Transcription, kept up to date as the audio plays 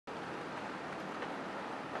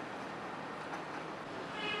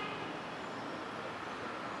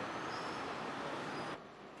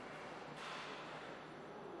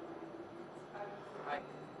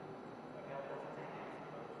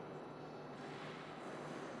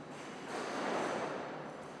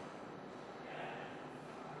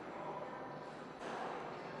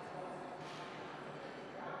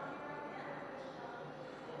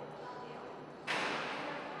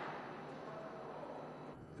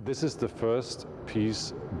This is the first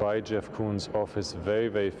piece by Jeff Koons of his very,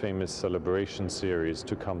 very famous Celebration series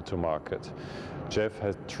to come to market. Jeff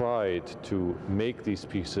has tried to make these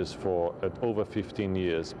pieces for over 15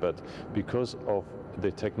 years, but because of the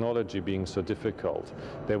technology being so difficult,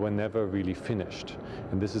 they were never really finished.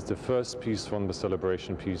 And this is the first piece from the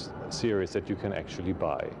Celebration piece series that you can actually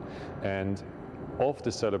buy. And of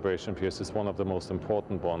the Celebration piece is one of the most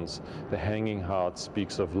important ones. The Hanging Heart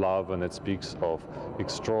speaks of love, and it speaks of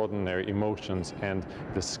extraordinary emotions, and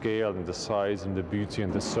the scale and the size and the beauty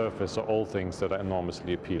and the surface are all things that are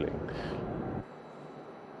enormously appealing.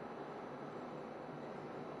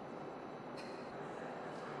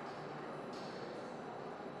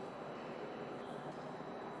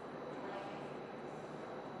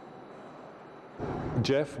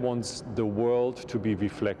 Jeff wants the world to be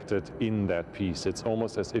reflected in that piece. It's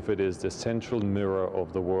almost as if it is the central mirror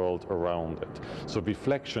of the world around it. So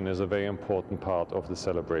reflection is a very important part of the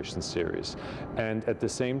Celebration series. And at the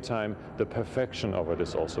same time, the perfection of it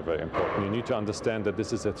is also very important. You need to understand that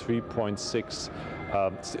this is a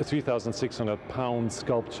 3,600 pound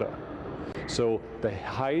sculpture. So the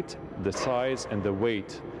height, the size, and the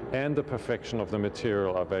weight, and the perfection of the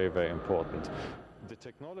material are very, very important. The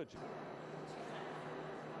technology